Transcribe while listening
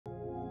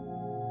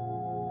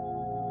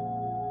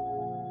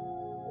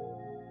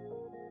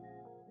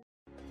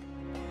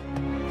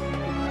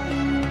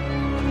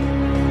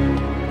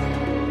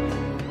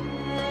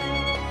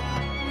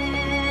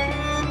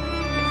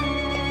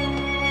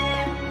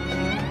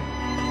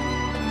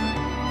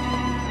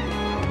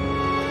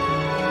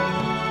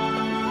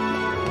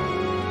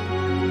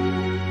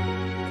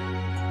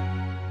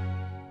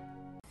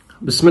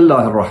بسم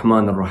الله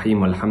الرحمن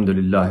الرحيم والحمد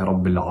لله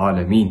رب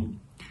العالمين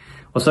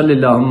وصل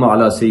اللهم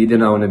على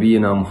سيدنا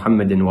ونبينا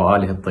محمد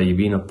وآله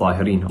الطيبين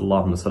الطاهرين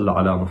اللهم صل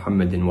على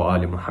محمد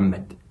وآل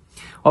محمد.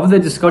 Of the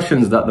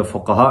discussions that the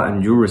fuqaha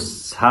and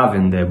jurists have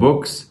in their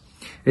books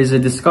is a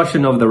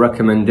discussion of the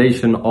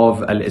recommendation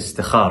of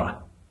al-istikhara.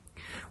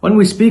 When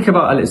we speak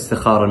about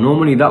al-istikhara,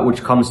 normally that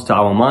which comes to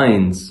our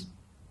minds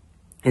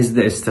is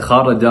the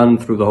istikhara done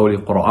through the Holy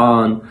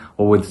Quran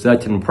or with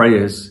certain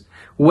prayers,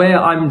 where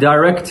I'm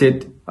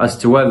directed as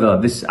to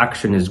whether this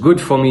action is good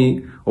for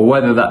me or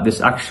whether that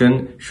this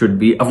action should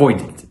be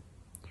avoided.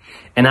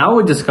 In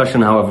our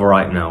discussion, however,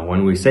 right now,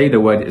 when we say the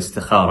word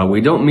istikhara,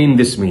 we don't mean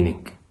this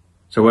meaning.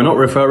 So we're not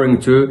referring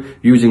to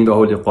using the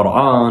Holy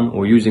Quran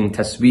or using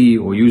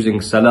tasbih or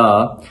using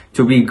salah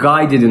to be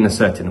guided in a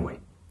certain way.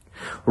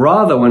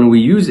 Rather, when we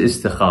use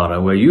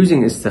istikhara, we're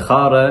using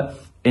istikhara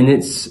in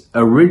its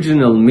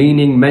original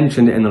meaning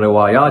mentioned in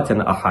riwayat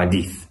and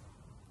ahadith,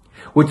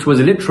 which was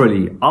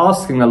literally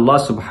asking Allah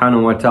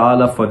subhanahu wa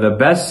ta'ala for the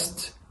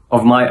best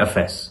of my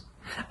affairs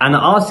and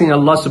asking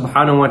Allah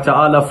subhanahu wa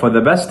ta'ala for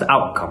the best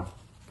outcome.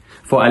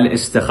 For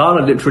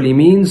al-istikhara literally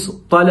means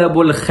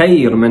talabul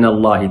khair min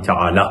Allah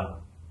ta'ala.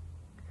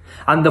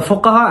 And the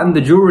fuqaha and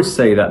the jurists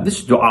say that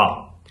this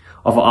dua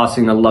of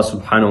asking Allah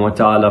subhanahu wa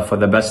ta'ala for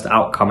the best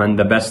outcome and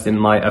the best in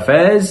my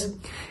affairs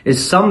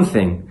is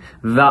something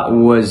that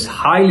was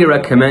highly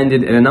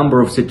recommended in a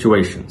number of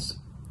situations.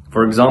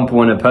 For example,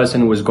 when a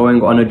person was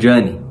going on a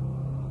journey,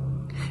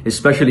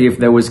 especially if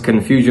there was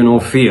confusion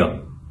or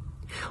fear,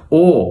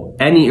 or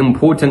any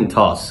important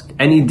task,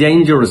 any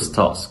dangerous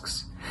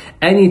tasks,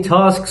 any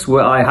tasks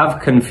where I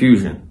have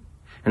confusion.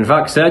 In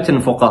fact, certain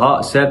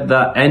fuqaha said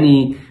that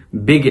any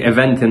big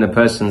event in a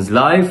person's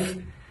life,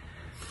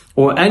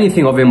 or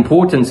anything of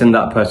importance in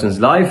that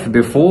person's life,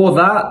 before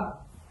the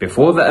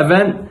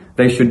event,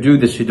 they should do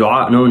this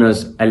dua known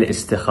as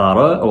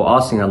al-istikhara, or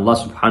asking Allah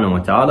subhanahu wa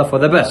ta'ala for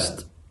the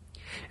best.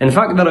 In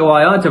fact, the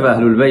riwayat of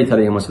Ahlul Bayt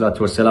alayhi salatu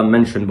wasalam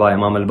mentioned by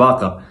Imam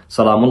al-Baqir,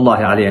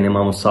 salamullahi alayhi, and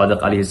Imam al-Sadiq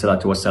alayhi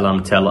salatu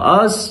wasalam tell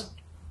us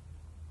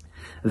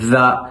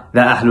that the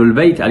Ahlul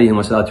Bayt alayhi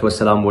salatu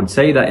wasalam would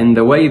say that in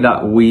the way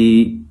that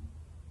we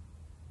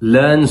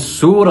learn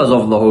surahs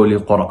of the Holy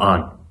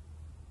Quran.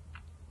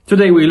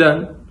 Today we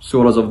learn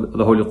surahs of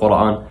the Holy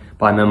Quran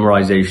by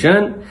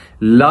memorization.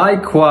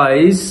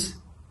 Likewise,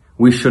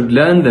 we should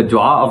learn the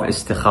dua of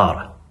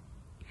istikhara.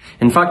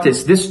 In fact,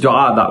 it's this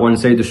dua that when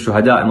Sayyid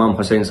al-Shuhada, Imam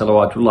Hussein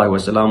salawatullahi wa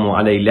salamu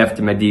alayhi, left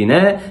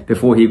Medina,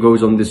 before he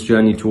goes on this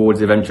journey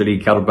towards eventually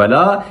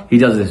Karbala, he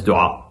does this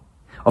dua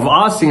of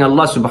asking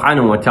Allah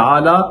subhanahu wa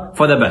ta'ala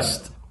for the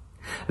best.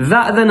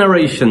 That the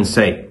narration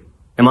say,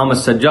 Imam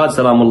al-Sajjad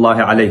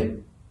salamullahi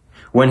alayhi,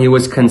 when he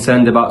was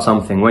concerned about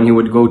something, when he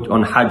would go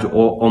on Hajj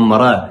or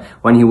Umrah,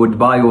 when he would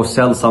buy or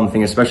sell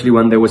something, especially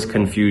when there was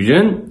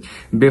confusion,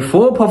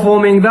 before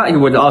performing that, he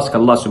would ask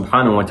Allah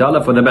subhanahu wa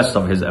ta'ala for the best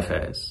of his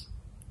affairs.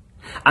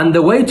 And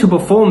the way to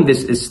perform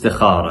this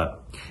istikhara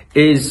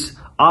is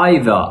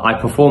either I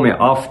perform it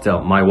after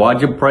my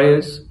wajib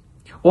prayers,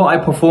 or I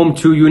perform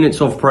 2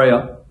 units of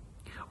prayer,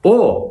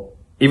 or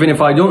even if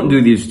I don't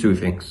do these 2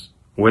 things,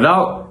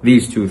 without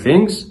these 2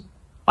 things,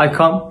 I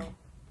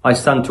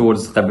stand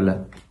towards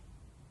Qibla.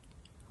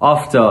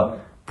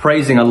 After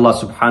praising Allah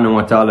subhanahu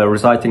wa ta'ala,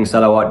 reciting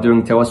salawat,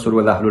 doing tawassul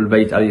with Ahlul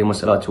Bayt alayhi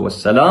salatu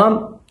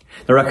wassalam,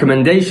 the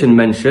recommendation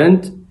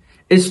mentioned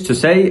is to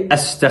say,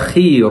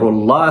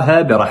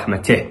 Astaghfirullah bi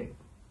rahmatih.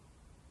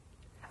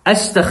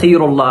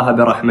 Astaghfirullah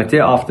bi rahmatih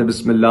after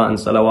Bismillah and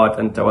salawat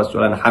and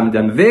tawassul and hamd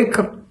and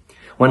dhikr.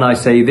 When I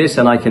say this,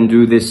 and I can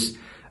do this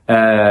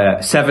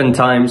 7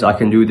 times, I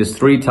can do this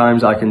 3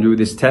 times, I can do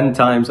this 10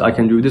 times, I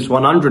can do this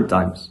 100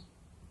 times.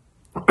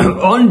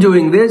 On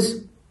doing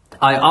this,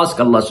 I ask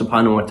Allah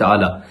subhanahu wa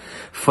ta'ala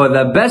for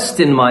the best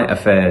in my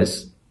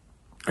affairs.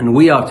 And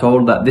we are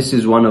told that this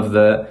is one of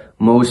the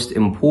most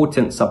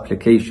important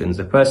supplications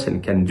a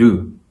person can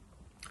do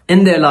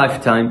in their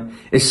lifetime,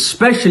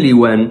 especially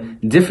when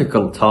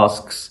difficult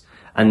tasks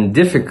and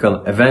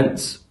difficult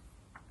events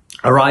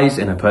arise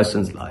in a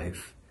person's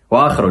life.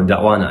 وآخر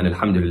الدعوانا أن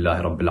الحمد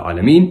لله رب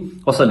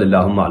العالمين وصلى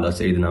اللهم على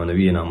سيدنا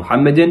ونبينا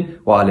محمد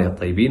وآله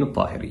الطيبين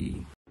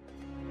الطاهرين.